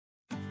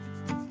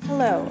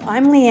Hello,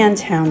 I'm Leanne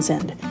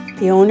Townsend,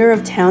 the owner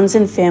of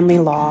Townsend Family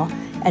Law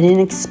and an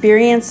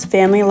experienced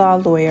family law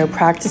lawyer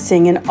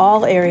practicing in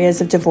all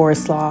areas of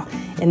divorce law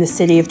in the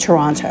city of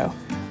Toronto.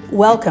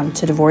 Welcome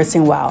to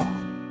Divorcing Well.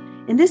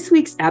 In this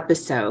week's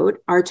episode,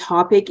 our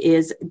topic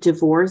is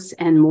divorce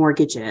and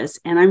mortgages,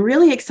 and I'm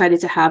really excited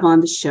to have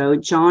on the show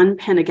John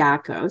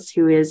Panagakos,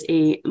 who is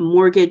a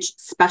mortgage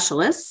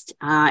specialist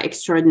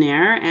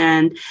extraordinaire,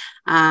 and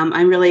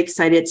I'm really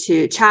excited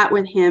to chat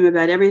with him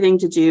about everything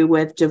to do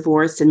with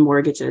divorce and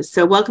mortgages.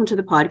 So welcome to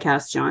the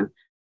podcast, John.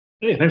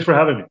 Hey, thanks for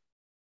having me.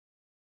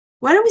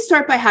 Why don't we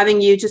start by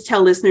having you just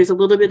tell listeners a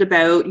little bit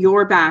about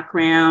your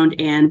background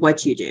and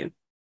what you do?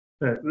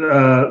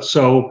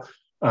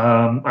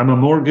 I'm a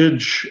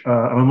mortgage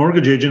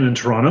agent in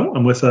Toronto.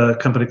 I'm with a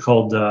company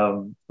called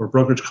or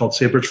brokerage called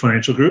Sabridge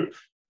Financial Group,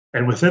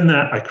 and within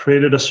that, I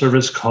created a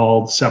service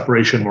called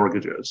separation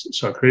mortgages.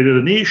 So I created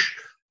a niche,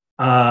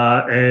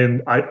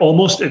 and I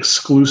almost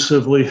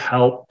exclusively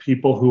help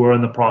people who are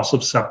in the process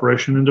of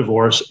separation and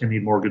divorce and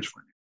need mortgage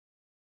financing.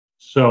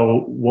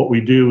 So what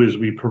we do is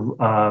we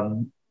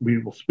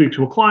will speak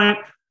to a client,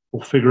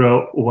 we'll figure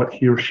out what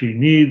he or she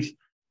needs,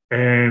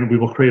 and we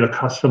will create a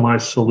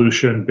customized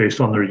solution based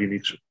on their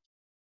unique circumstances.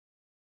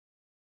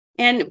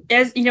 And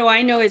as you know,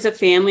 I know as a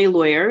family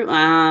lawyer,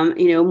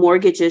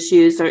 mortgage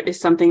issues is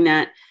something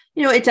that,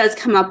 it does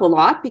come up a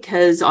lot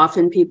because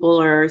often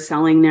people are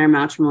selling their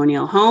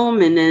matrimonial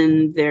home and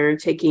then they're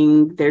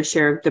taking their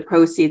share of the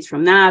proceeds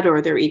from that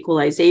or their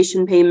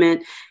equalization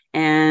payment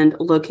and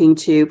looking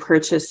to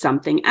purchase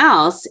something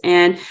else.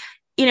 And,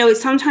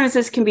 sometimes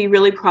this can be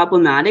really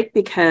problematic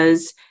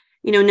because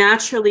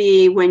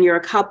naturally, when you're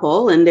a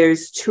couple and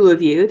there's two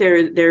of you,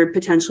 there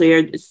potentially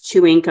are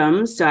two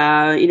incomes,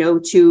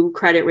 two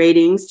credit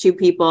ratings, two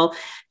people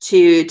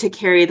to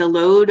carry the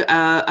load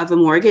of a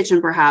mortgage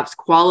and perhaps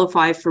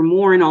qualify for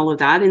more and all of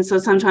that. And so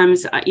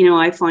sometimes,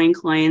 I find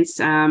clients,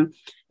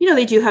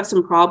 they do have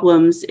some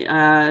problems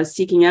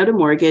seeking out a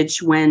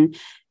mortgage when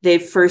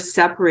they've first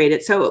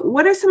separated. So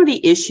what are some of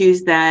the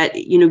issues that,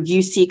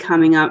 you see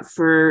coming up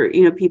for,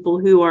 people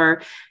who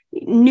are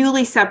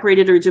newly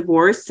separated or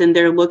divorced and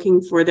they're looking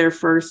for their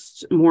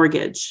first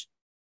mortgage?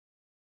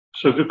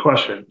 So good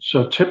question.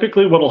 So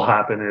typically what will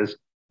happen is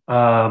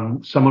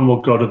someone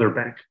will go to their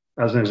bank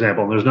as an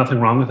example, and there's nothing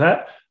wrong with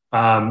that.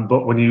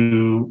 But when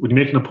you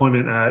make an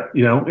appointment at,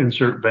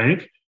 insert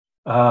bank,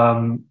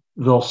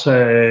 they'll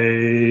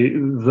say,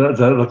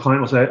 the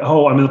client will say,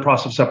 oh, I'm in the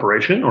process of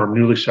separation or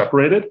newly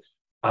separated.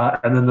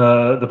 And then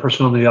the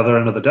person on the other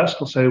end of the desk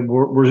will say,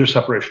 where's your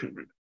separation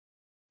agreement?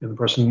 And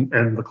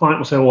the client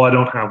will say, well, I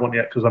don't have one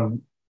yet because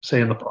I'm,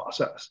 say, in the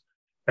process.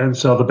 And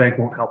so the bank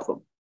won't help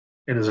them.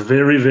 It is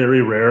very,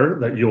 very rare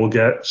that you will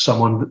get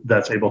someone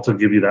that's able to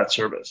give you that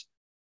service.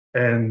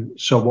 And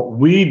so what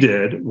we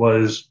did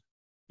was,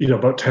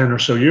 about 10 or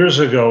so years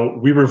ago,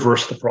 we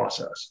reversed the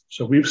process.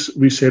 So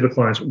we say to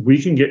clients,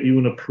 we can get you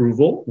an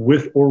approval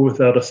with or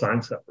without a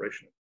signed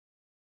separation.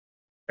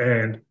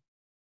 And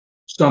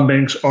some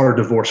banks are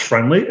divorce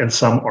friendly and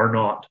some are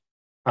not.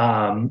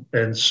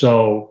 And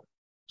so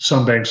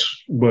some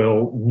banks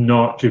will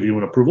not give you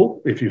an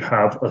approval if you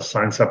have a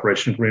signed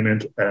separation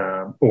agreement,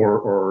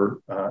 or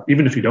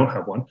even if you don't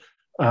have one.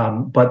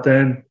 But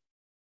then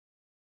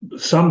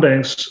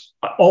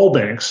all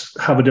banks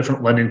have a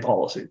different lending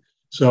policy.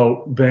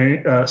 So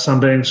some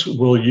banks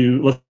will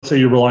use, let's say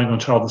you're relying on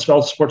child and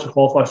spouse support to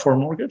qualify for a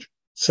mortgage.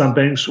 Some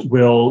banks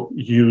will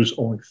use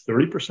only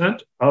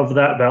 30% of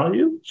that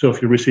value. So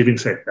if you're receiving,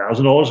 say,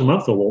 $1,000 a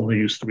month, they'll only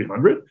use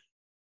 $300.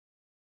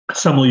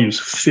 Some will use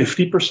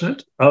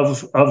 50%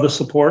 of the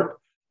support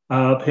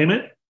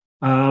payment,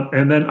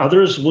 and then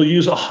others will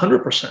use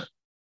 100%.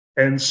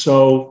 And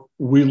so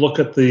we look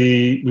at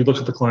the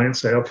client and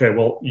say, okay,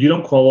 well, you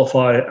don't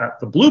qualify at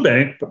the blue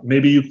bank, but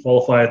maybe you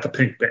qualify at the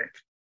pink bank.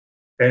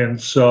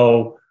 And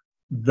so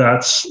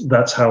that's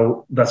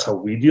how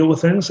we deal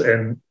with things.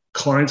 And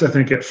clients, I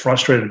think, get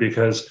frustrated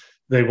because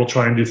they will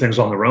try and do things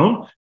on their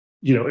own.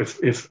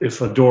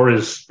 If a door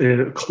is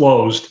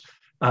closed,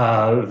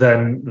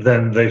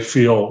 then they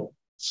feel,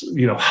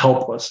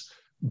 helpless.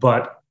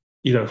 But,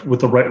 with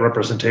the right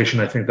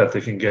representation, I think that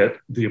they can get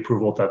the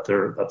approval that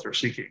they're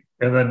seeking.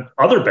 And then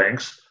other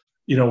banks,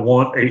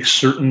 want a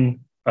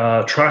certain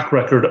track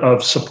record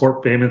of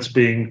support payments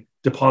being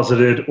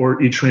deposited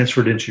or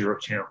e-transferred into your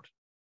account.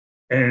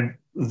 And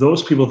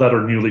those people that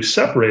are newly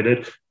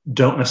separated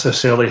don't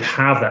necessarily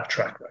have that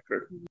track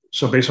record.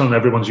 So based on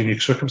everyone's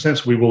unique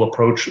circumstance, we will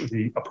approach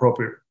the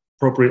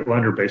appropriate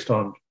lender based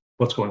on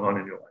what's going on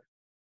in your life.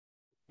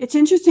 It's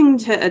interesting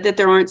that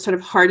there aren't sort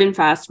of hard and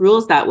fast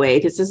rules that way,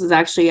 because this is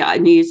actually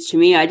news to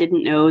me. I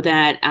didn't know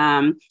that,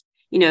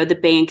 the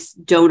banks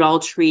don't all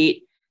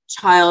treat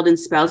child and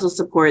spousal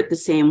support the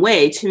same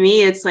way. To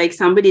me, it's like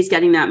somebody's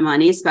getting that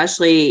money,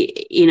 especially,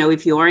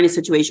 if you are in a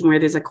situation where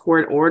there's a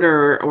court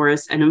order or an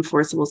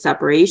enforceable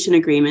separation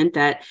agreement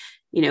that,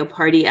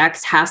 party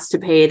X has to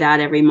pay that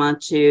every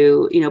month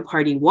to,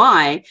 party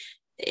Y.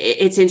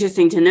 It's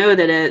interesting to know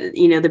that,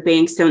 the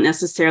banks don't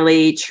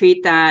necessarily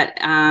treat that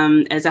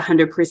as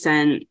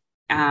 100%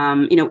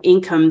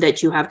 income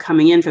that you have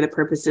coming in for the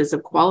purposes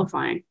of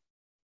qualifying.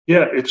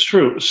 Yeah, it's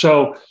true.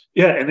 So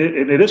yeah, and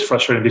it is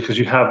frustrating because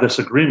you have this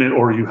agreement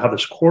or you have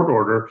this court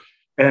order,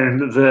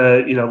 and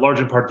the large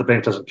in part the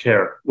bank doesn't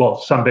care. Well,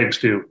 some banks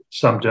do,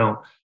 some don't.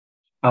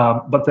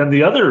 But then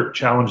the other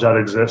challenge that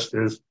exists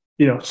is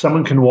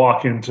someone can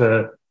walk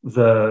into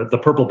the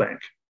Purple Bank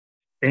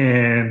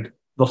and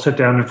they'll sit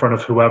down in front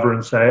of whoever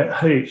and say,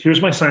 "Hey,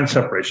 here's my signed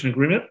separation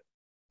agreement.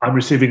 I'm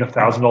receiving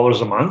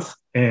 $1,000 a month,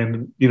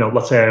 and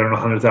let's say I earn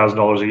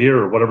 $100,000 a year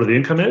or whatever the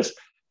income is,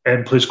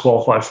 and please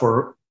qualify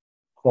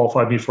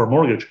me for a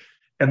mortgage."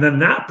 And then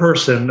that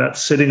person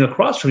that's sitting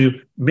across from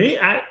you may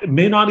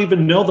not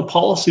even know the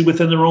policy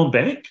within their own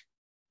bank.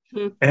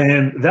 Mm-hmm.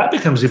 And that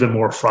becomes even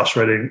more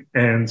frustrating.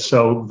 And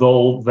so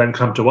they'll then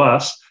come to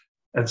us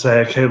and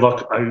say, "Okay,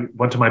 look, I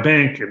went to my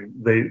bank and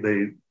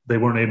they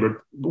weren't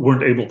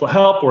able to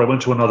help, or I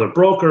went to another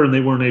broker and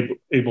they weren't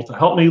able to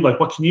help me. Like,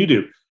 what can you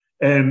do?"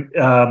 And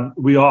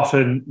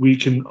we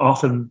can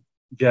often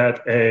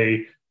get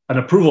an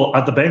approval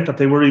at the bank that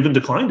they were even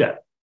declined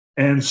at.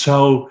 And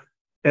so,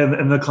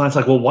 and the client's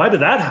like, "Well, why did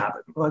that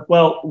happen?" We're like,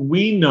 "Well,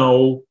 we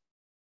know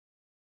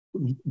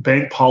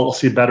bank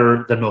policy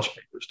better than most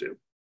bankers do."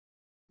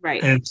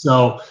 Right. And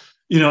so,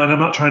 and I'm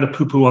not trying to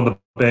poo-poo on the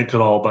bank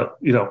at all, but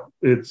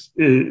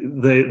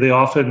they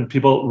often,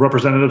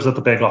 representatives at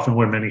the bank often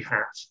wear many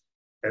hats.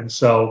 And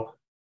so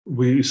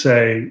we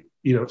say,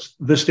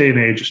 this day and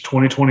age is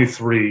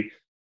 2023.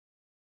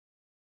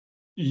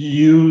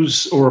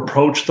 Use or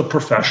approach the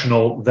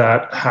professional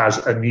that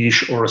has a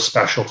niche or a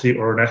specialty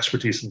or an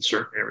expertise in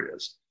certain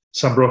areas.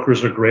 Some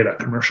brokers are great at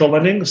commercial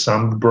lending.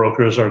 Some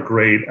brokers are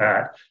great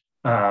at,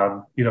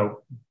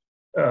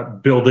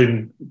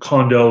 building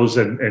condos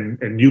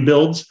and new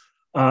builds.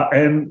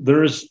 And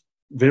there's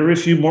very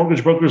few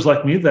mortgage brokers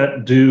like me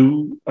that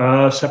do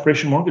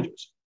separation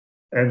mortgages.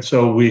 And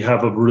so we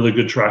have a really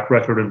good track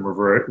record, and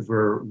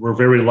we're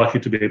very lucky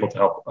to be able to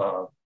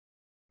help.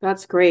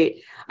 That's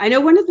great. I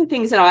know one of the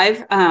things that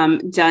I've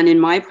done in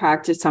my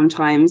practice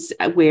sometimes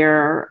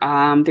where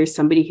there's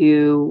somebody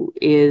who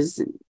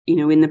is,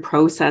 in the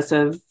process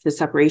of the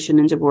separation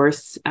and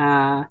divorce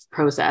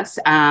process,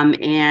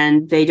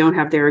 and they don't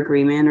have their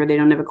agreement or they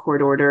don't have a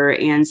court order.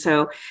 And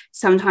so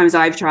sometimes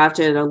I've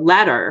drafted a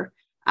letter,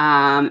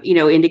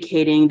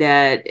 indicating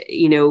that,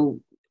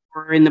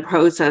 we're in the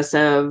process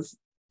of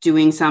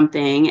doing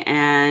something,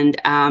 and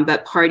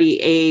but party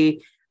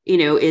A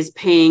is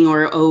paying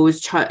or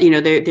owes,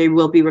 they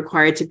will be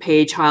required to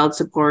pay child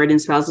support and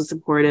spousal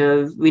support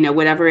of,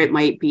 whatever it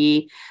might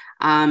be,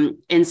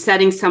 and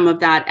setting some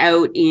of that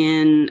out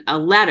in a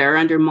letter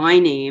under my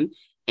name.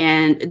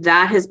 And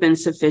that has been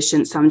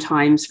sufficient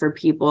sometimes for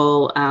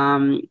people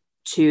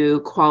to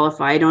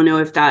qualify. I don't know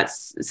if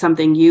that's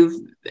something you've,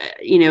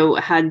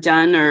 had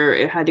done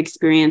or had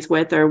experience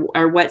with,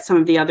 or what some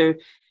of the other,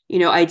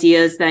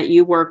 ideas that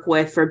you work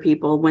with for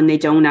people when they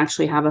don't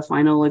actually have a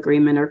final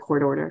agreement or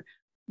court order.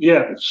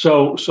 Yeah,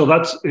 so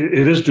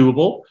it is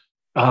doable,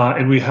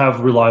 and we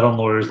have relied on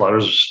lawyers'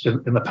 letters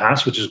in the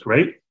past, which is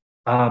great.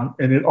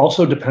 And it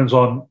also depends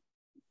on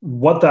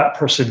what that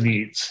person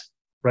needs,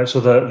 right? So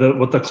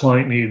what the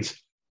client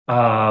needs,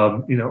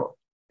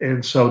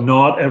 and so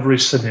not every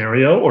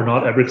scenario or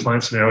not every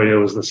client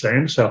scenario is the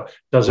same. So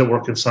does it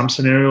work in some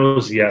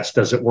scenarios? Yes.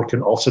 Does it work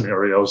in all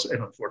scenarios?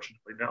 And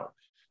unfortunately, no.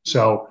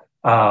 So,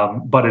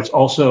 but it's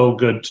also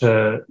good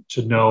to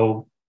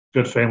know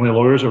good family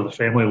lawyers, or the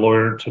family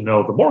lawyer to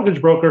know the mortgage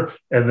broker,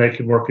 and they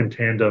can work in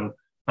tandem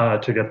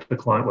to get the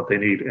client what they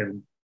need.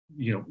 And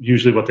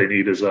usually what they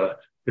need is an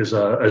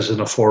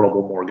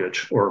affordable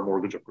mortgage or a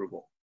mortgage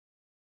approval.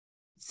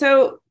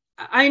 So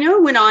I know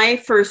when I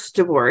first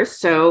divorced,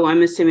 so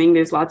I'm assuming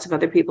there's lots of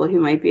other people who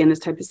might be in this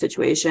type of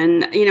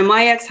situation.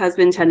 My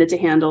ex-husband tended to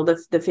handle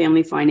the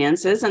family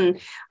finances. And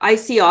I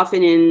see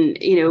often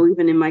in,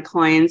 even in my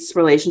clients'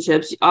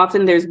 relationships,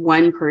 often there's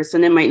one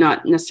person. It might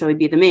not necessarily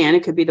be the man,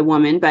 it could be the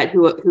woman, but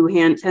who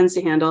tends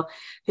to handle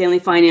family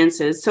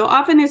finances. So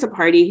often there's a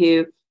party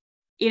who,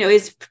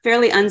 is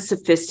fairly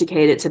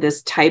unsophisticated to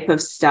this type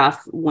of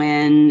stuff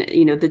when,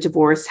 the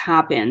divorce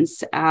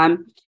happens.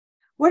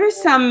 What are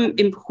some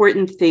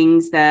important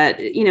things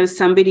that,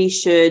 somebody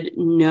should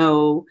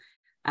know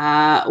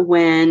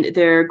when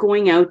they're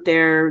going out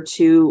there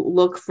to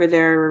look for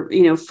their,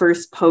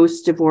 first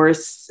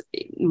post-divorce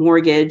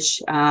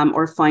mortgage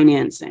or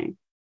financing?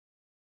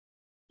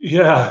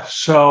 Yeah.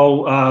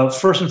 So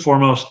first and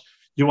foremost,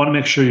 you want to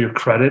make sure your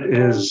credit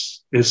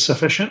is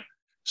sufficient.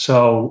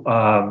 So,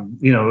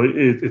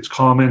 it's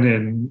common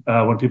in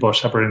when people are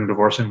separating and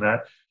divorcing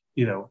that,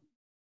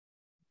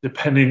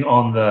 depending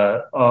on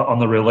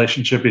the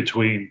relationship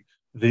between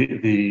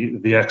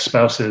the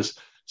ex-spouses,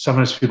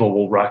 sometimes people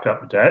will rack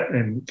up debt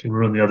and can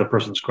ruin the other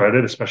person's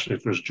credit, especially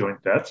if there's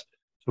joint debts.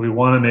 So we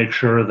want to make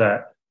sure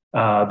that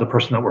the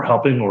person that we're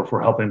helping, or if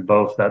we're helping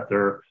both, that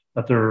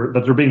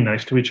they're being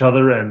nice to each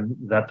other and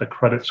that the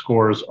credit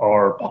scores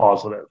are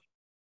positive.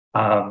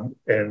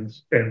 And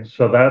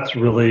so that's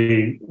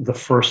really the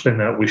first thing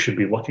that we should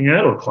be looking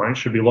at, or clients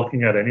should be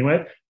looking at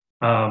anyway.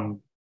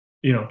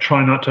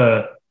 Try not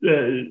to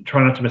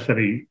try not to miss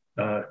any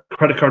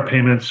credit card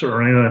payments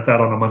or anything like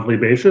that on a monthly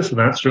basis, and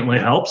that certainly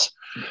helps.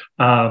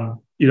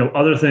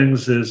 Other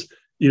things is,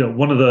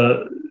 one of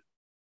the,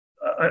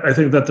 I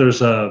think that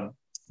there's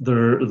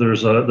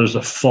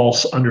a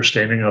false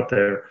understanding out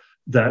there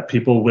that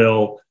people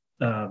will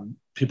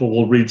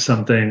read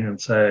something and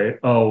say,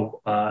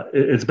 oh,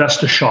 it's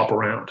best to shop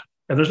around.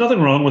 And there's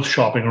nothing wrong with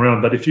shopping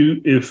around, but if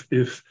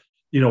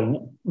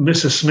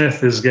Mrs.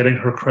 Smith is getting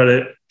her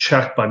credit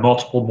checked by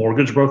multiple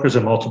mortgage brokers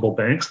and multiple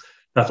banks,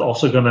 that's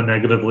also going to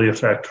negatively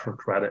affect her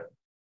credit.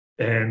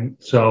 And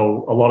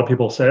so a lot of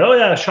people say, oh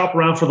yeah, shop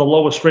around for the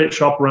lowest rate,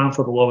 shop around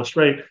for the lowest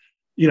rate.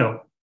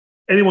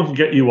 Anyone can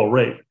get you a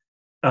rate.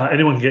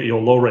 Anyone can get you a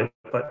low rate,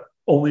 but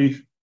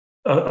only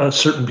a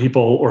certain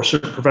people or a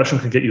certain profession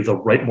can get you the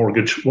right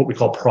mortgage, what we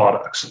call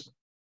products.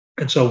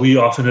 And so we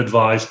often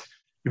advise, if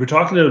you're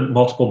talking to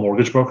multiple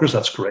mortgage brokers,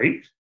 that's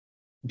great.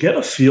 Get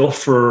a feel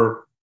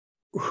for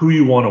who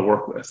you want to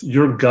work with.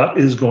 Your gut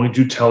is going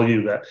to tell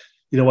you that,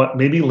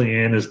 maybe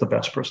Leanne is the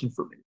best person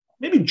for me.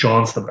 Maybe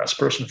John's the best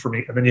person for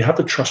me. And then you have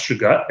to trust your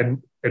gut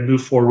and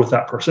move forward with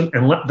that person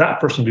and let that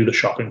person do the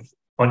shopping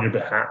on your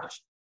behalf.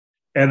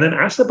 And then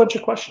ask a bunch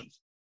of questions.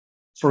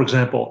 For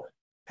example,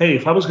 hey,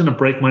 if I was going to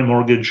break my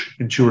mortgage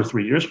in 2 or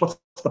 3 years, what's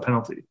the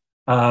penalty?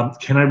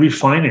 Can I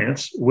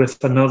refinance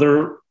with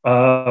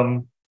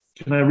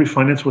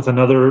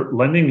another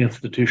lending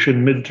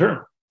institution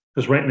midterm?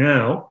 Because right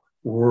now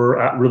we're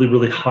at really,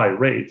 really high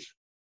rates.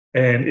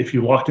 And if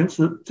you locked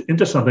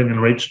into something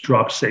and rates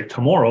dropped, say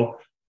tomorrow,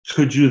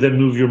 could you then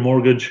move your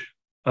mortgage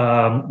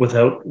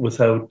without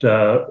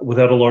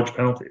a large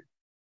penalty?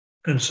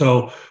 And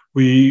so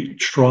we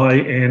try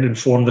and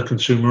inform the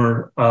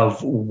consumer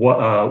of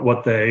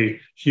what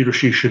he or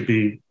she should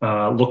be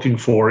looking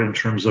for in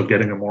terms of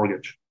getting a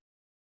mortgage.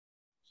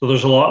 So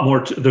there's a lot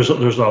more. There's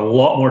a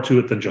lot more to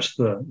it than just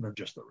the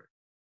rate.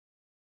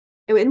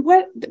 And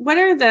what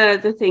are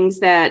the things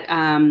that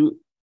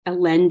a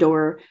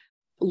lender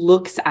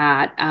looks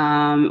at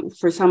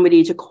for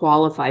somebody to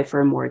qualify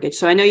for a mortgage?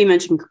 So I know you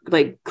mentioned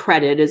like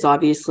credit is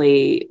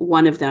obviously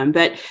one of them,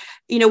 but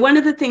one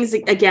of the things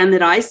again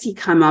that I see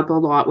come up a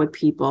lot with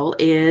people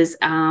is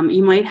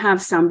you might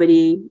have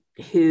somebody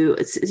who,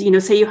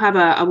 say you have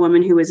a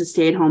woman who was a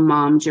stay-at-home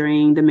mom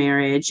during the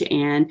marriage,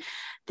 and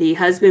the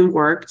husband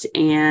worked,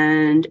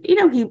 and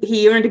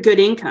he earned a good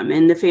income,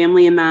 and the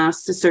family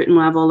amassed a certain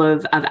level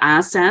of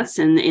assets.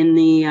 And in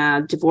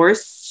the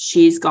divorce,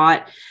 she's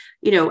got,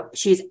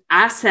 she's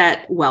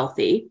asset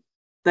wealthy,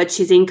 but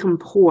she's income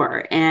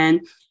poor.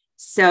 And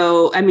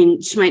so,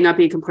 she might not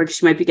be income poor because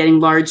she might be getting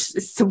large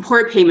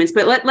support payments,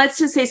 but let's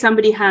just say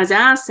somebody has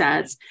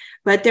assets,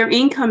 but their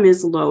income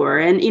is lower.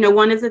 And,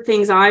 one of the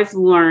things I've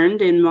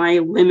learned in my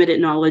limited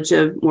knowledge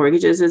of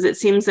mortgages is it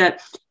seems that,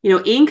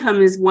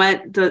 income is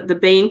what the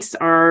banks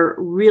are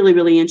really,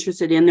 really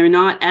interested in. They're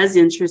not as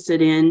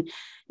interested in,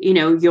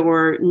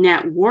 your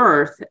net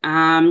worth.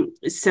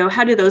 So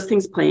how do those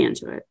things play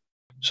into it?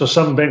 So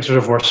some banks are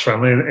divorce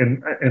friendly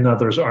and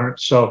others aren't.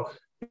 So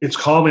it's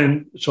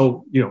common.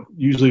 So,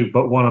 usually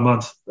about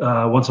once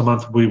a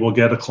month, we will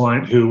get a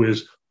client who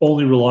is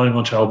only relying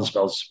on child and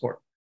spouse support.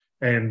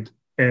 And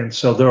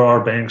so there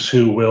are banks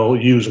who will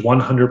use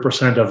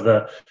 100% of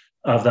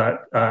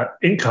that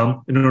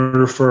income in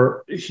order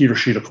for he or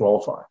she to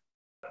qualify.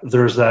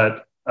 There's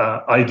that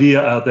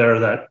idea out there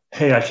that,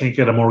 hey, I can't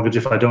get a mortgage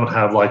if I don't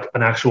have like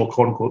an actual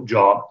quote unquote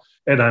job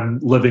and I'm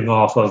living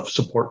off of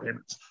support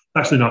payments.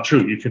 Actually not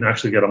true. You can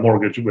actually get a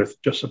mortgage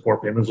with just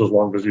support payments as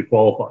long as you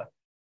qualify.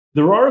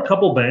 There are a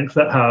couple banks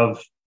that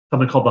have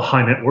something called the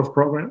high net worth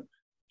program.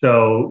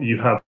 So you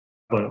have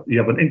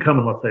an income,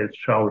 and let's say it's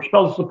child or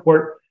spousal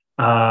support,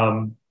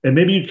 and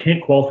maybe you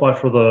can't qualify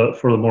for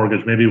the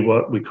mortgage. Maybe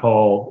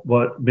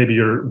maybe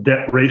your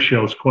debt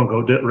ratios, quote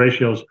unquote debt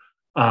ratios,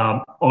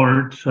 are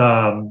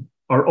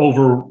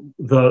over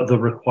the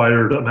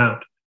required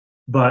amount.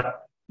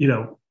 But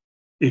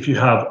if you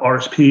have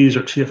RSPs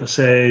or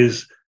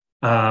TFSAs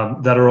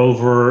that are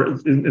over,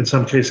 in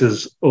some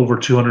cases, over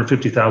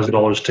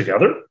 $250,000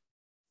 together,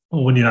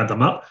 when you add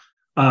them up,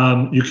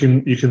 you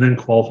can then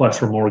qualify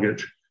for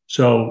mortgage.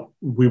 So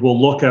we will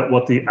look at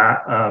what the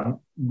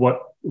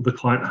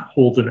client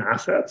holds in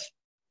assets,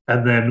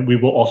 and then we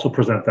will also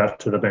present that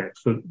to the bank.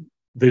 So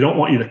they don't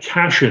want you to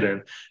cash it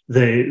in.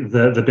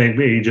 The bank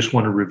may just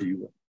want to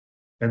review it.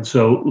 And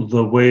so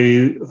the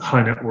way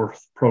high net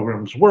worth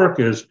programs work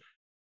is,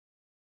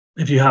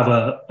 if you have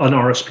an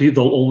RSP,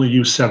 they'll only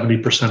use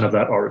 70% of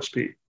that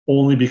RSP,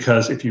 only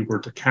because if you were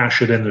to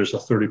cash it in, there's a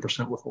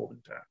 30%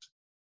 withholding tax.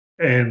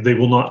 And they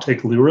will not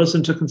take LIRAs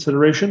into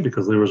consideration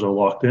because LIRAs are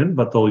locked in,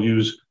 but they'll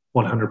use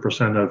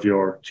 100% of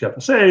your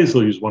TFSAs,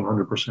 they'll use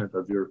 100%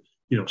 of your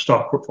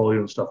stock portfolio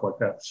and stuff like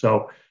that.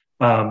 So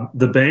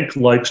the bank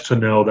likes to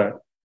know that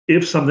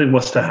if something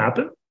was to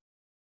happen,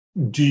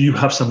 do you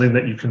have something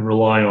that you can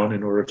rely on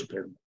in order to pay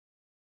them?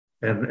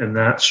 And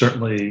that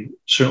certainly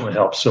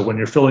helps. So when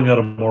you're filling out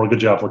a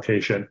mortgage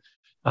application,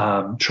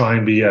 try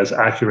and be as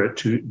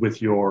accurate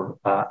with your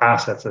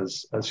assets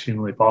as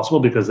humanly possible,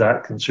 because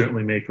that can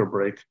certainly make or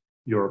break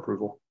your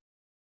approval.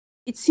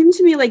 It seemed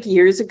to me like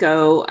years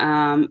ago,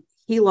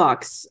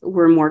 HELOCs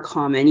were more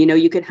common.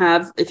 You could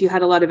have, if you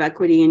had a lot of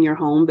equity in your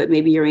home, but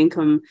maybe your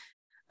income,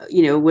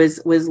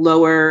 was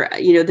lower,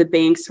 the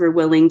banks were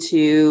willing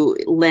to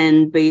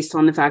lend based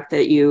on the fact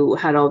that you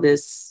had all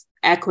this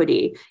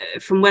equity.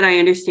 From what I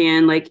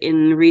understand, like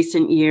in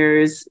recent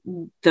years,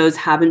 those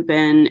haven't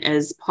been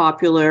as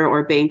popular,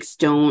 or banks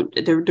don't,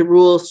 the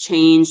rules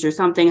changed or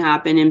something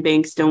happened and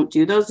banks don't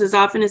do those as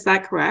often. Is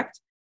that correct?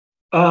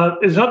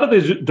 It's not that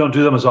they don't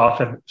do them as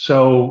often.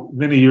 So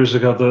many years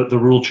ago, the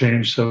rule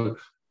changed. So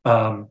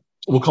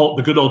we'll call it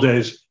the good old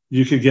days.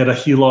 You could get a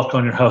HELOC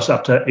on your house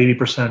up to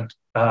 80%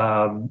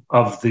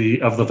 of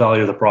the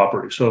value of the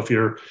property. So if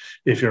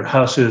your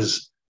house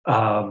was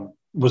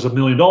 $1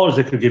 million,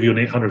 they could give you an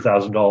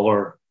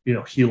 $800,000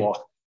 HELOC.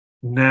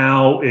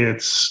 Now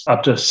it's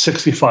up to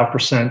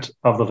 65%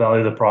 of the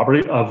value of the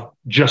property of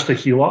just a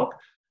HELOC,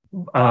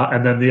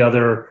 and then the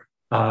other.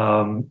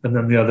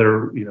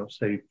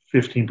 Say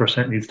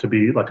 15% needs to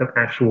be like an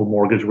actual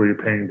mortgage where you're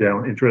paying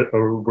down interest,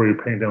 or where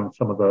you're paying down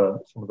some of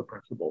the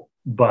principal.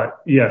 But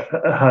yes,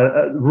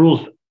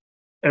 rules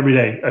every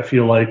day. I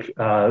feel like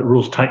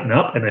rules tighten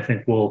up, and I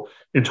think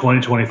in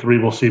 2023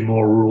 we'll see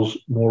more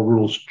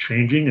rules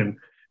changing,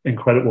 and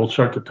credit will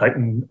start to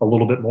tighten a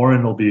little bit more, and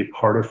it'll be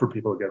harder for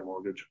people to get a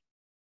mortgage.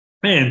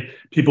 And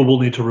people will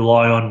need to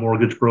rely on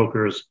mortgage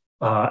brokers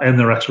and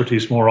their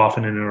expertise more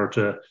often in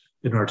order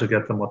to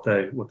get them what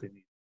they need.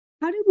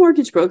 How do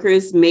mortgage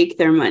brokers make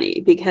their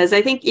money? Because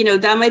I think,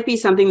 that might be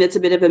something that's a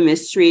bit of a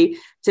mystery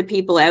to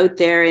people out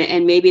there.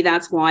 And maybe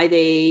that's why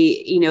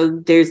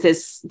there's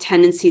this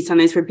tendency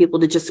sometimes for people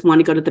to just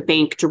want to go to the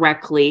bank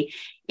directly.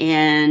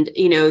 And,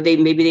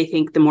 they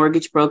think the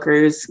mortgage broker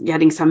is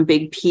getting some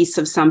big piece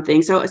of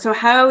something. So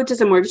how does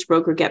a mortgage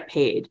broker get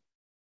paid?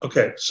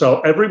 Okay.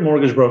 So every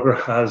mortgage broker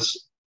has,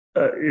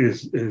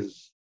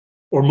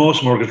 or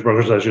most mortgage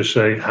brokers, as you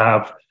say,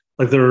 have,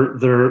 like they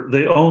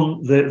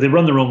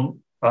run their own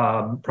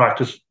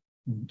practice,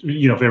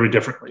 very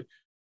differently.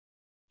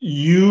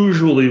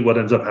 Usually what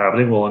ends up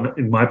happening, well,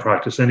 in my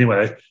practice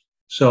anyway,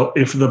 so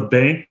if the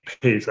bank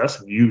pays us,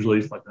 and usually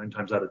it's like 9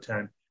 times out of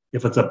 10,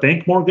 if it's a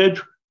bank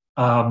mortgage,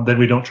 then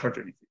we don't charge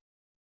anything.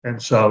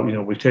 And so,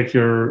 we take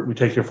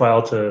your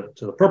file to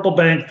the Purple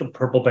Bank. The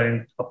Purple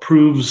Bank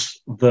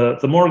approves the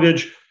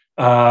mortgage.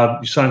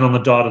 You sign on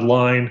the dotted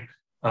line.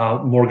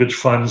 Mortgage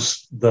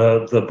funds,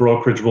 the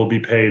brokerage will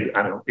be paid,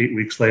 8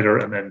 weeks later,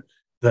 and then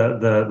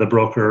the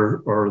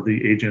broker or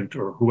the agent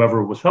or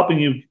whoever was helping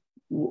you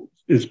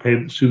is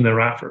paid soon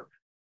thereafter.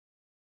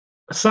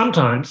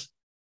 Sometimes,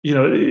 is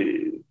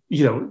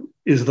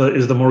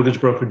the mortgage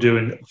broker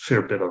doing a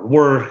fair bit of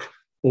work,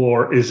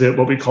 or is it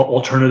what we call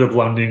alternative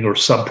lending or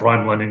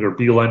subprime lending or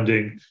B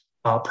lending,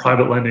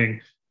 private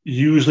lending?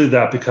 Usually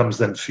that becomes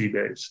then fee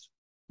based,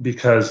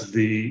 because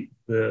the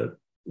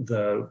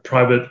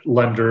private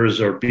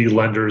lenders or B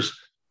lenders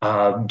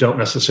don't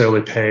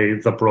necessarily pay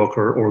the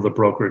broker or the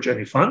brokerage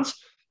any funds.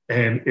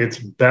 And it's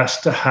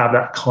best to have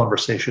that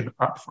conversation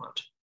up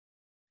front.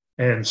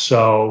 And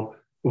so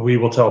we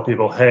will tell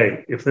people,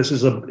 hey, if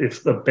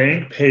the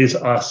bank pays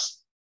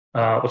us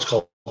what's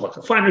called like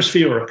a finder's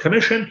fee or a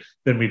commission,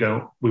 then we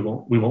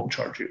won't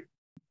charge you.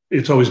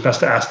 It's always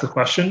best to ask the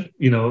question.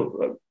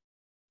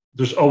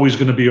 There's always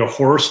going to be a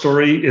horror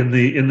story in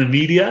the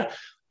media.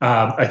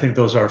 I think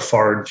those are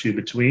far and few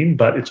between,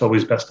 but it's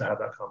always best to have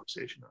that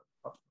conversation up.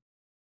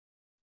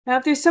 Now,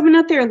 if there's someone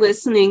out there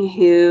listening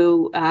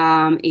who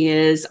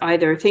is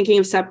either thinking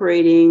of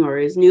separating or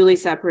is newly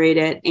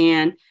separated,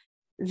 and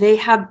they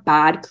have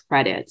bad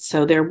credit,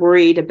 so they're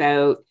worried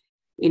about,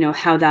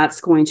 how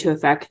that's going to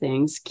affect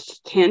things,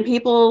 can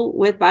people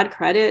with bad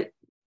credit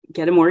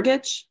get a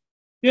mortgage?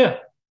 Yeah,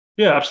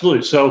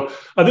 absolutely. So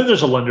I think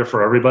there's a lender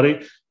for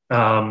everybody.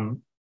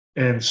 And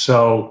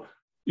so,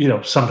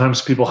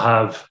 sometimes people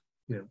have,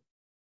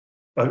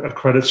 a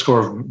credit score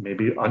of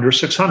maybe under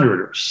 600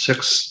 or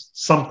 6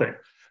 something.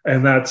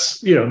 And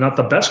that's, not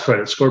the best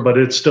credit score, but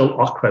it's still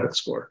a credit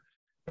score.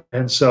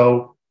 And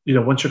so,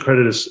 once your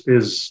credit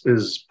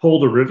is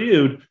pulled or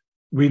reviewed,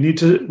 we need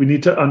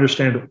to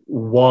understand,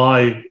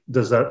 why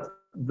does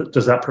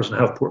that person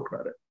have poor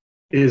credit?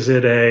 Is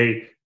it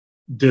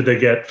did they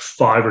get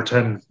 5 or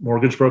 10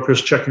 mortgage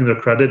brokers checking their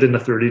credit in a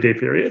 30-day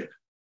period?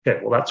 Okay,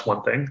 well, that's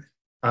one thing.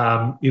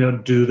 Are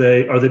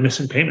they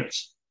missing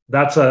payments?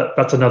 That's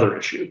another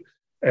issue.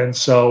 And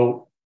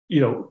so,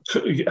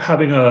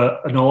 having a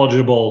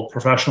knowledgeable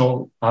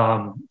professional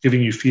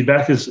giving you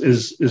feedback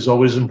is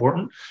always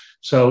important.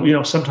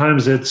 So,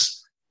 sometimes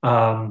it's,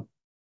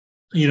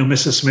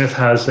 Mrs. Smith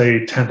has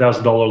a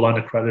 $10,000 line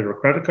of credit or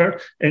credit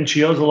card, and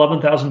she owes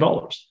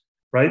 $11,000,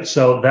 right?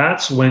 So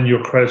that's when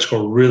your credit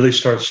score really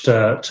starts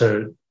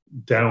to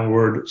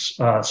downward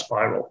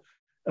spiral.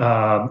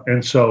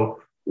 And so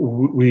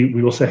we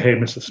will say, hey,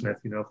 Mrs. Smith,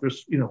 if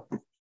there's,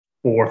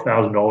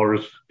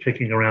 $4,000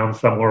 kicking around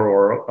somewhere,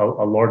 or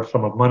a large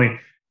sum of money,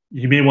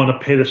 you may want to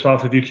pay this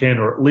off if you can,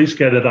 or at least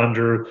get it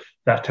under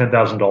that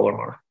 $10,000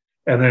 mark.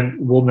 And then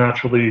we'll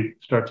naturally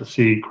start to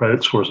see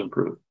credit scores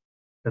improve.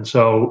 And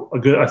so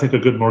I think a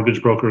good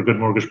mortgage broker, a good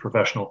mortgage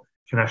professional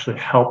can actually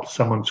help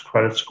someone's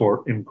credit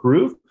score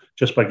improve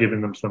just by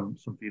giving them some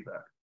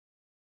feedback.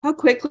 How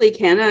quickly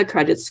can a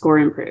credit score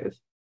improve?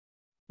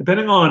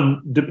 Depending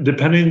on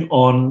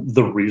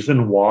the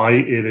reason why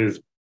it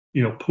is,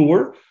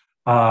 poor,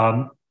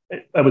 I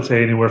would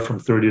say anywhere from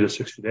 30 to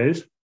 60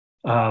 days.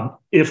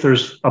 If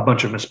there's a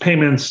bunch of missed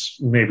payments,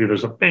 maybe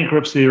there's a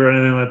bankruptcy or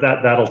anything like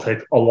that, that'll take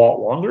a lot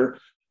longer.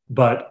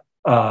 But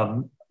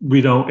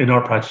in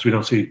our practice, we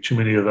don't see too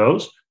many of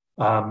those.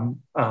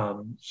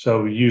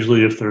 So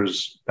usually if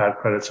there's bad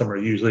credit somewhere,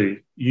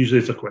 usually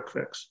it's a quick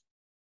fix.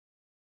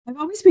 I've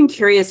always been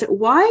curious,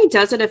 why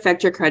does it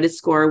affect your credit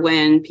score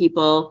when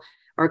people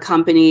or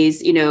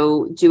companies,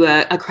 do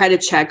a credit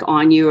check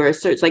on you or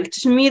search? Like,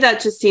 to me,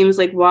 that just seems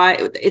like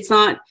why it's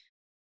not,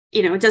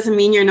 it doesn't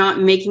mean you're not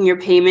making your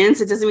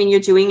payments. It doesn't mean you're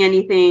doing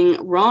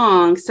anything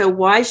wrong. So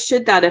why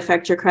should that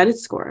affect your credit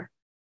score?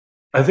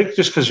 I think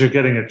just because you're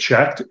getting it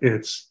checked,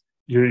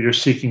 you're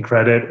seeking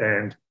credit.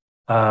 And,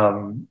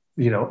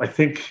 I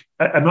think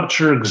I'm not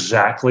sure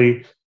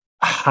exactly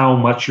how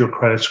much your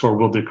credit score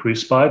will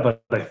decrease by,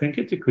 but I think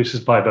it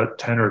decreases by about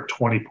 10 or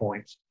 20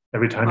 points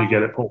every time you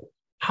get it pulled.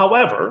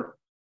 However,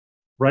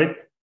 right,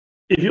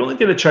 if you only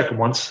get a check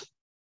once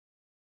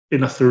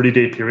in a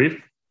 30-day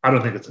period, I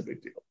don't think it's a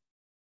big deal.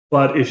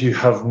 But if you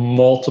have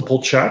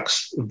multiple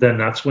checks, then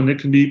that's when it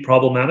can be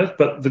problematic.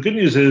 But the good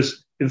news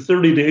is in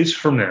 30 days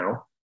from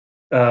now,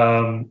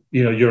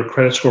 your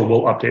credit score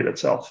will update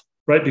itself,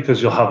 right? Because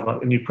you'll have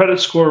a new credit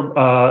score,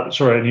 a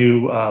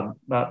new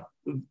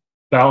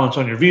balance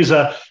on your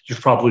Visa.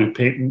 You've probably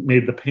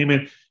made the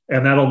payment,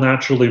 and that'll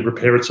naturally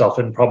repair itself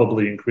and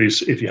probably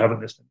increase if you haven't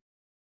missed it.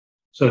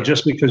 So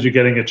just because you're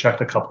getting it checked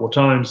a couple of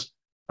times,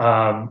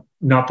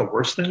 not the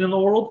worst thing in the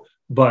world,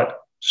 but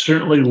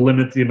certainly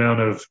limit the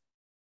amount of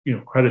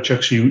credit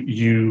checks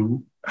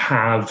you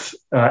have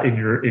in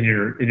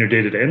your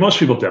day to day. And most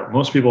people don't.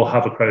 Most people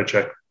have a credit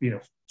check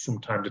from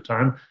time to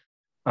time.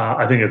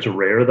 I think it's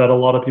rare that a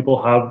lot of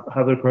people have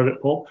their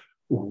credit pulled.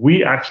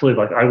 We actually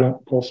I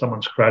won't pull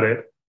someone's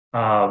credit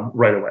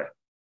right away.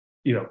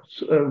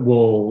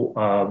 We'll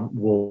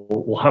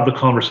have the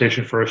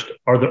conversation first.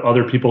 Are there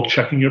other people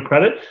checking your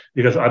credit?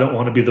 Because I don't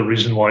want to be the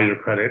reason why your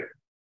credit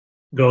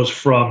goes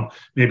from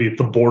maybe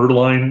the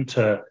borderline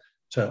to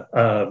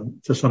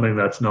something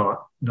that's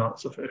not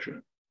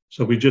sufficient.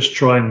 So we just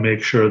try and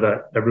make sure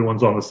that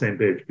everyone's on the same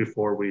page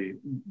before we.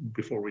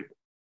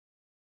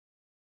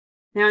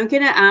 Now I'm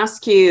going to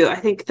ask you, I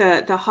think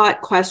the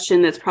hot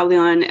question that's probably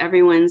on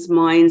everyone's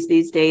minds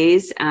these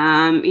days.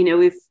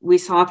 We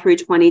saw through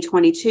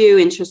 2022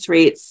 interest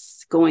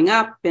rates going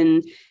up,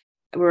 and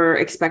we're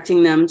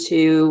expecting them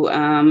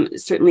to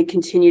certainly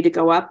continue to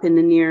go up in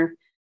the near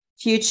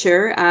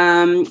future.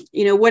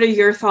 What are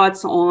your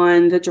thoughts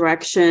on the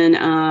direction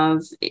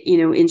of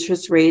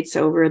interest rates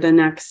over the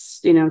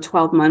next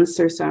 12 months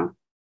or so?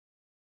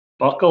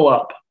 Buckle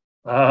up.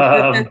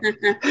 I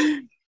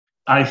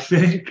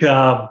think.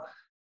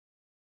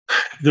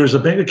 There's a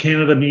Bank of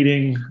Canada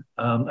meeting.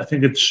 I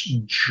think it's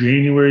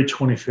January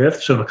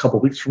 25th, so in a couple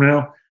of weeks from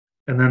now.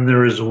 And then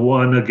there is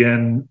one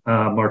again,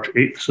 March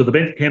 8th. So the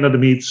Bank of Canada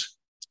meets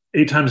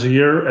 8 times a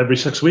year, every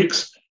 6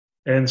 weeks.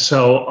 And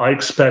so I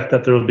expect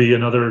that there will be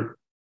another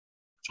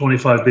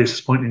 25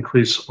 basis point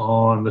increase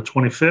on the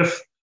 25th.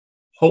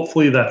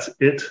 Hopefully that's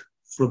it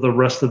for the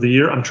rest of the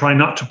year. I'm trying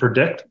not to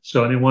predict.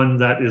 So anyone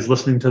that is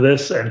listening to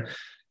this and,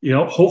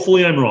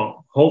 hopefully I'm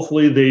wrong.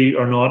 Hopefully they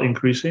are not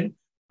increasing.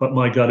 But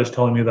my gut is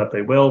telling me that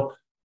they will.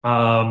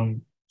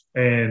 And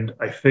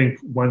I think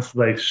once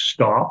they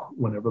stop,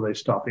 whenever they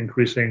stop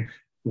increasing,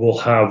 we'll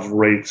have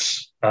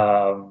rates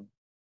at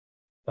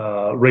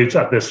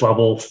this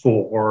level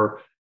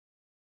for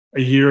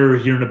a year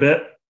and a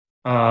bit.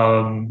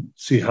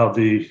 See how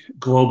the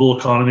global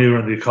economy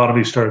or the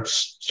economy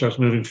starts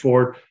moving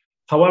forward.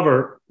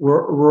 However,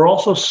 we're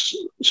also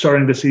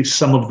starting to see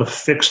some of the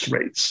fixed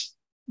rates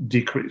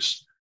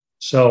decrease.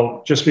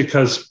 So just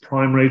because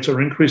prime rates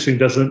are increasing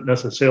doesn't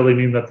necessarily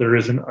mean that there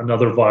isn't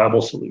another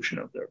viable solution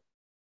out there.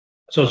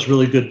 So it's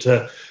really good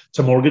to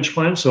mortgage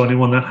plan. So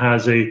anyone that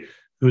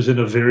who's in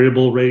a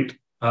variable rate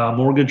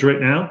mortgage right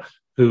now,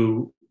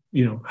 who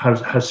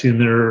has seen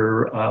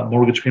their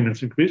mortgage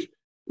payments increase,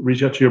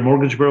 reach out to your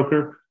mortgage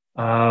broker.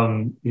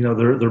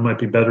 There might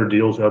be better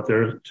deals out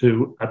there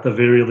to, at the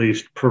very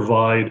least,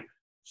 provide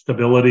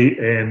stability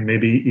and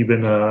maybe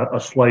even a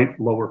slight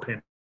lower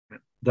payment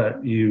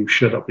that you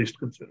should at least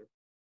consider.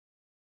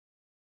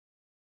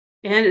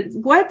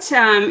 And what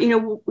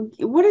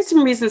are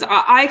some reasons?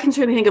 I can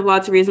certainly think of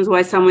lots of reasons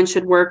why someone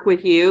should work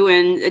with you,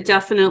 and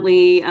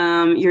definitely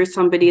you're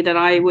somebody that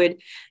I would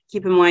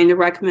keep in mind to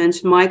recommend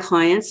to my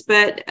clients.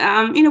 But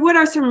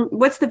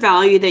what's the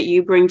value that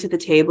you bring to the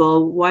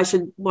table? Why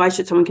should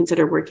someone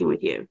consider working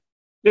with you?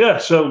 Yeah,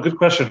 so good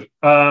question.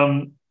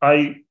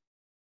 I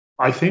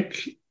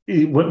think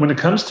when it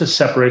comes to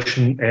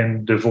separation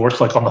and divorce,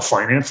 like on the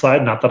finance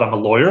side, not that I'm a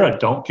lawyer, I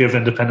don't give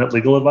independent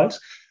legal advice.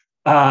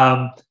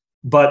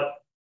 But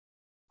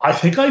I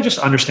think I just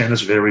understand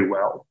this very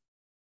well.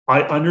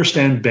 I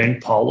understand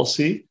bank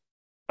policy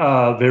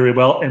very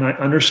well, and I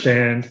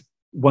understand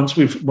once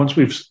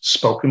we've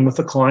spoken with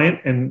the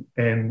client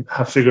and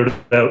have figured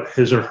out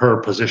his or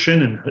her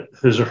position and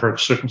his or her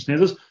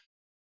circumstances,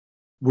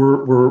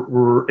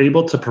 we're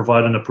able to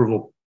provide an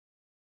approval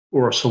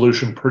or a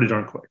solution pretty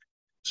darn quick.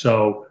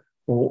 So,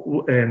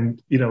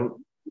 and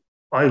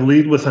I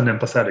lead with an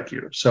empathetic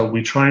ear. So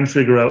we try and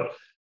figure out,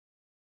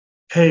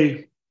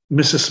 hey,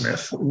 Mrs.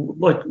 Smith,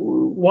 like,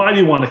 why do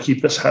you want to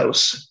keep this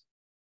house?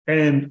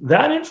 And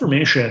that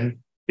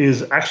information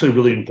is actually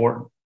really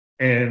important.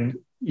 And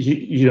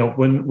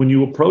when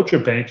you approach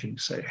your bank and you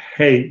say,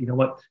 hey, you know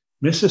what,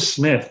 Mrs.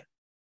 Smith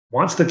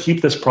wants to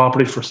keep this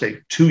property for, say,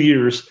 2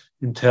 years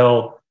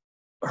until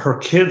her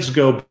kids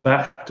go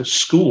back to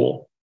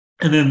school,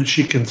 and then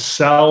she can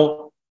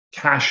sell,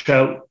 cash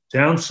out,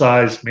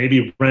 downsize,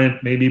 maybe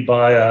rent, maybe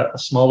buy a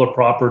smaller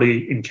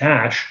property in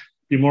cash,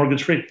 be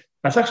mortgage free.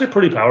 That's actually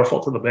pretty powerful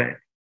to the bank.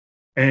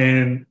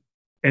 And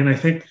I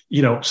think,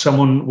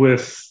 someone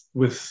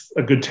with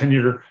a good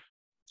tenure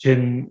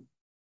can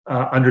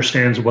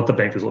understands what the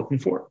bank is looking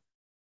for.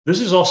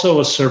 This is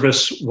also a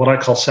service, what I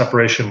call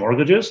separation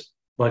mortgages.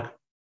 Like,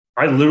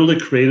 I literally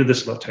created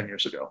this about 10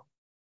 years ago,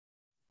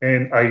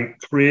 and I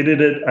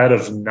created it out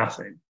of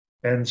nothing.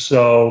 And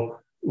so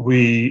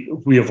we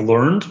have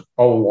learned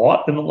a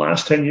lot in the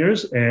last 10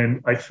 years.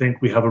 And I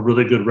think we have a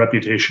really good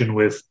reputation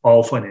with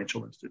all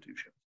financial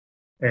institutions.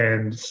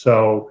 And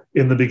so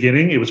in the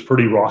beginning, it was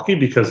pretty rocky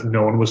because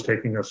no one was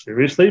taking us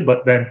seriously.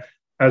 But then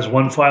as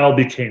one file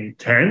became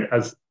 10,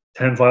 as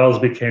 10 files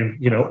became,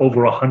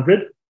 over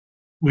 100,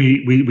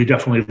 we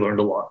definitely learned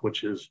a lot,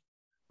 which is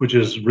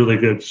really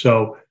good.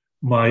 So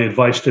my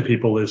advice to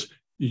people is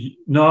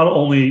not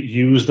only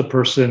use the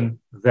person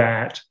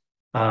that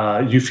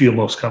you feel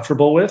most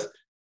comfortable with,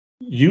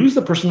 use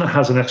the person that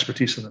has an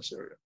expertise in this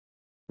area,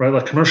 right?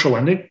 Like commercial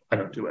lending, I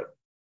don't do it.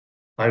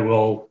 I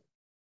will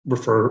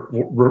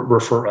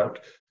refer out.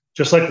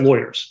 Just like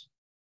lawyers.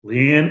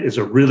 Leanne is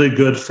a really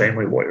good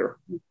family lawyer.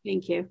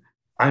 Thank you.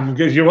 I'm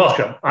good. You're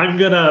welcome. I'm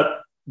going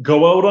to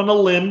go out on a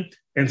limb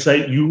and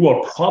say you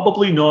are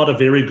probably not a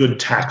very good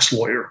tax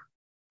lawyer.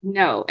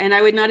 No, and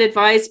I would not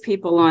advise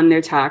people on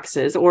their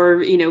taxes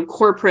or,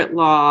 corporate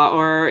law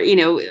or,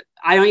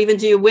 I don't even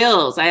do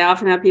wills. I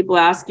often have people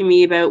asking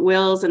me about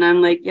wills and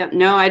I'm like, yeah,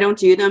 no, I don't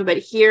do them. But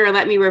here,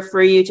 let me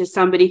refer you to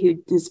somebody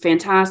who is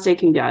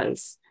fantastic who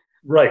does.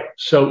 Right.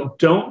 So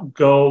don't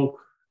go,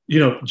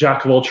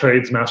 jack of all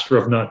trades, master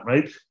of none,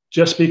 right?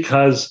 Just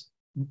because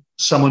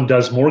someone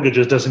does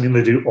mortgages doesn't mean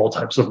they do all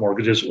types of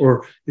mortgages,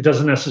 or it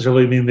doesn't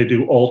necessarily mean they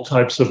do all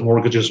types of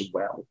mortgages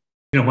well.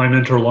 My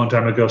mentor a long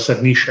time ago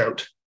said niche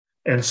out.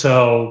 And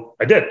so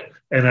I did.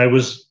 And I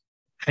was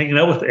hanging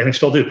out with, and I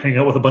still do, hang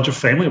out with a bunch of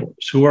family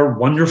members who are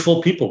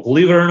wonderful people,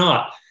 believe it or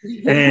not.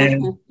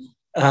 And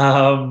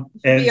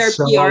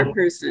PR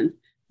person.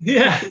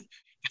 Yeah.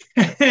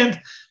 And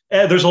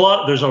there's a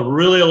lot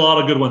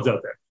of good ones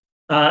out there.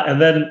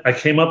 And then I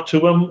came up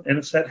to him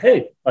and said,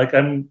 hey, like,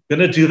 I'm going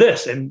to do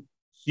this. And,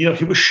 he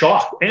was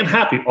shocked and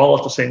happy all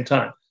at the same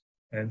time.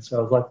 And so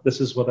I was like, this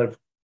is what I'm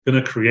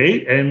going to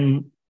create.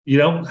 And,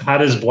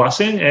 had his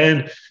blessing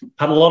and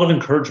had a lot of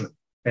encouragement.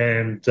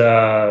 And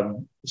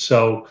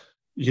so,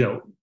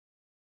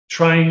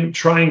 try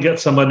and get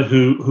someone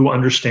who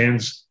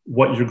understands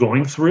what you're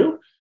going through,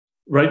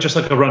 right? Just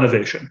like a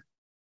renovation.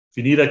 If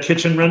you need a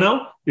kitchen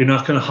reno, you're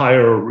not going to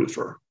hire a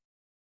roofer.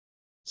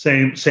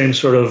 Same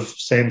sort of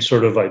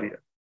idea.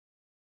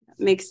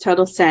 Makes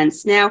total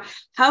sense. Now,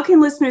 how can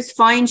listeners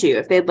find you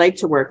if they'd like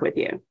to work with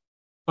you?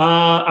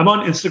 I'm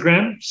on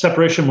Instagram,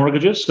 Separation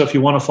Mortgages. So if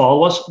you want to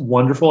follow us,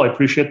 wonderful. I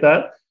appreciate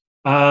that.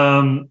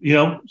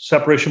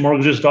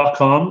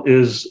 Separationmortgages.com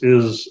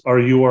is our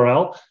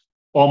URL.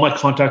 All my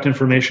contact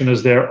information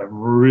is there. I'm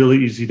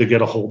really easy to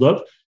get a hold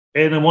of.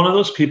 And I'm one of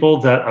those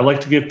people that I like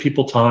to give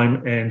people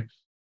time and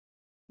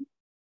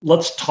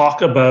let's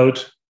talk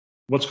about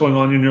what's going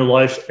on in your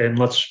life and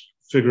let's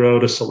figure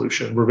out a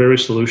solution. We're very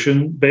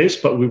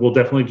solution-based, but we will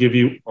definitely give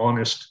you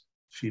honest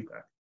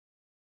feedback.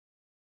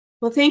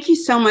 Well, thank you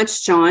so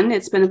much, John.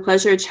 It's been a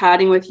pleasure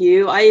chatting with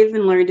you. I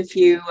even learned a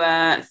few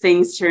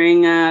things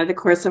during the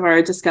course of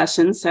our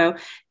discussion. So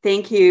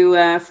thank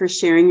you for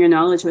sharing your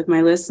knowledge with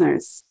my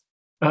listeners.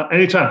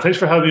 Anytime. Thanks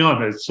for having me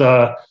on. It's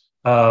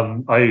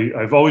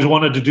I've always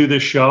wanted to do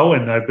this show,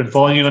 and I've been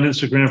following you on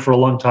Instagram for a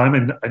long time,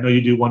 and I know you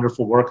do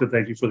wonderful work, and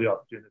thank you for the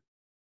opportunity.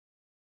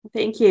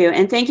 Thank you.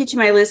 And thank you to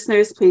my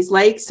listeners. Please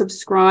like,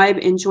 subscribe,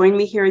 and join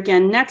me here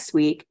again next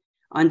week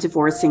on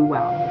Divorcing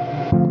Well.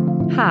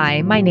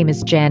 Hi, my name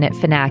is Janet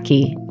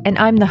Finacki, and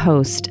I'm the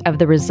host of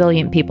the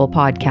Resilient People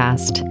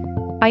podcast.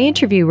 I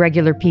interview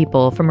regular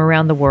people from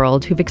around the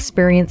world who've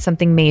experienced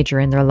something major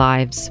in their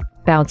lives,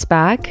 bounced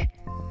back,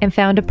 and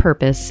found a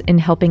purpose in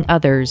helping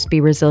others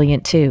be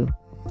resilient too.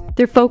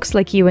 They're folks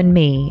like you and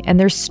me, and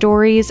their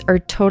stories are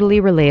totally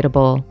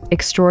relatable,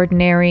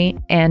 extraordinary,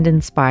 and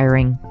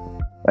inspiring.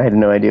 I had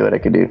no idea what I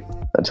could do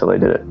until I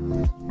did it.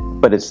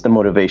 But it's the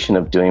motivation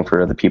of doing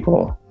for other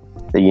people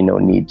that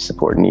need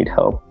support, need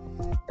help,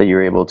 that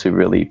you're able to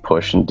really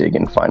push and dig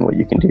and find what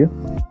you can do.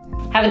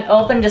 Have an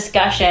open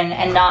discussion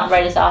and not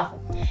write us off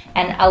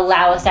and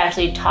allow us to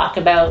actually talk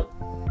about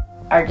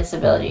our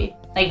disability.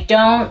 Like,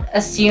 don't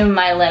assume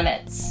my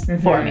limits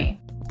for me.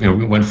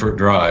 We went for a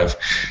drive,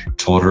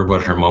 told her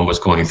what her mom was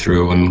going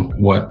through and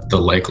what the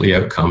likely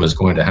outcome is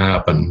going to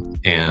happen.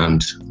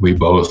 And we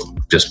both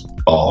just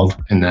bawled.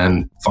 And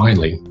then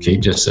finally,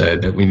 Kate just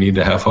said that we need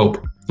to have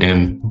hope.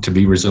 And to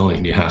be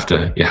resilient, you have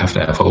to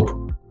have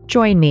hope.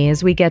 Join me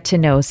as we get to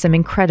know some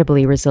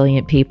incredibly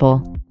resilient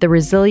people. The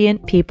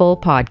Resilient People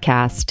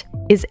Podcast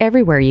is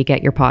everywhere you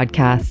get your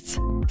podcasts.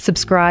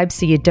 Subscribe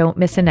so you don't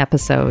miss an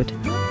episode.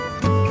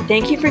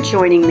 Thank you for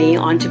joining me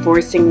on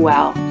Divorcing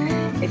Well.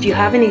 If you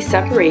have any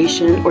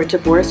separation or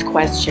divorce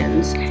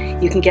questions,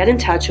 you can get in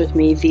touch with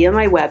me via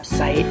my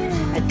website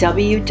at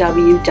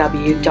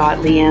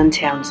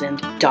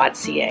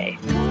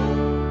www.leannetownsend.ca.